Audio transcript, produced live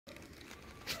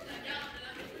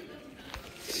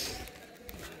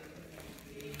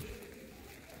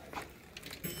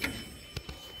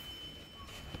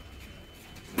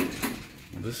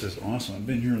This is awesome. I've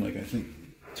been here like I think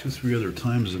 2-3 other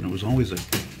times and there was always a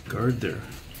guard there.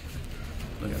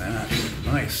 Look at that.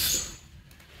 Nice.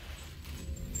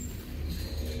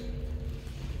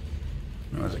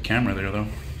 Oh, there's a camera there though.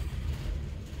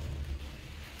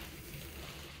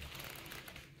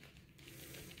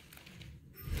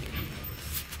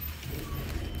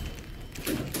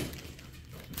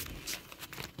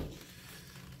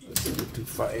 Let's go to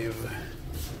 5.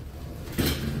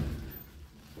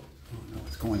 Oh no,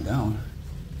 it's going down.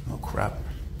 Oh crap.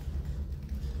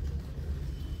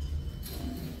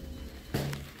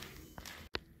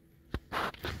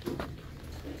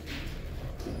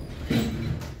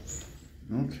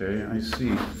 Okay, I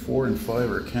see 4 and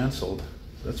 5 are canceled.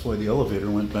 That's why the elevator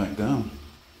went back down.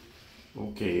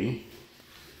 Okay.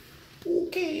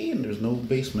 Okay, and there's no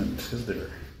basement, is there?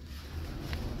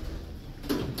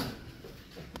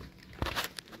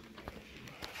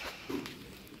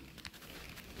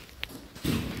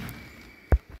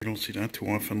 You don't see that too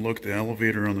often. Look, the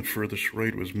elevator on the furthest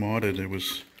right was modded. It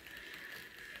was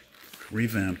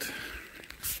revamped.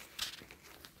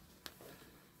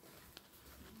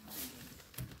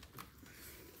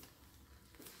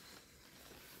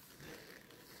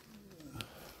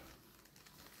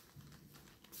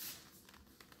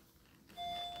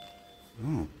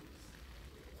 Oh,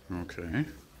 okay.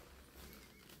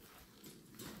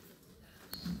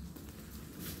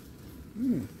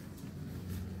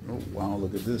 Oh, wow,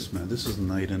 look at this, man. This is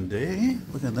night and day.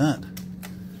 Look at that.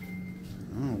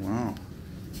 Oh, wow.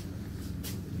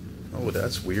 Oh,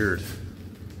 that's weird.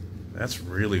 That's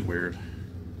really weird.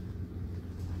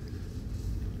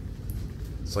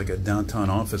 It's like a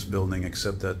downtown office building,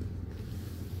 except that,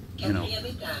 you know,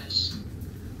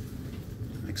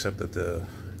 except that the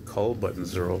call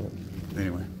buttons are all,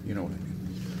 anyway, you know what I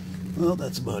mean. Well,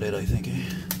 that's about it, I think, eh?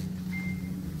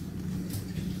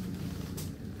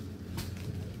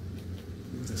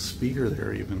 The speaker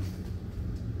there, even.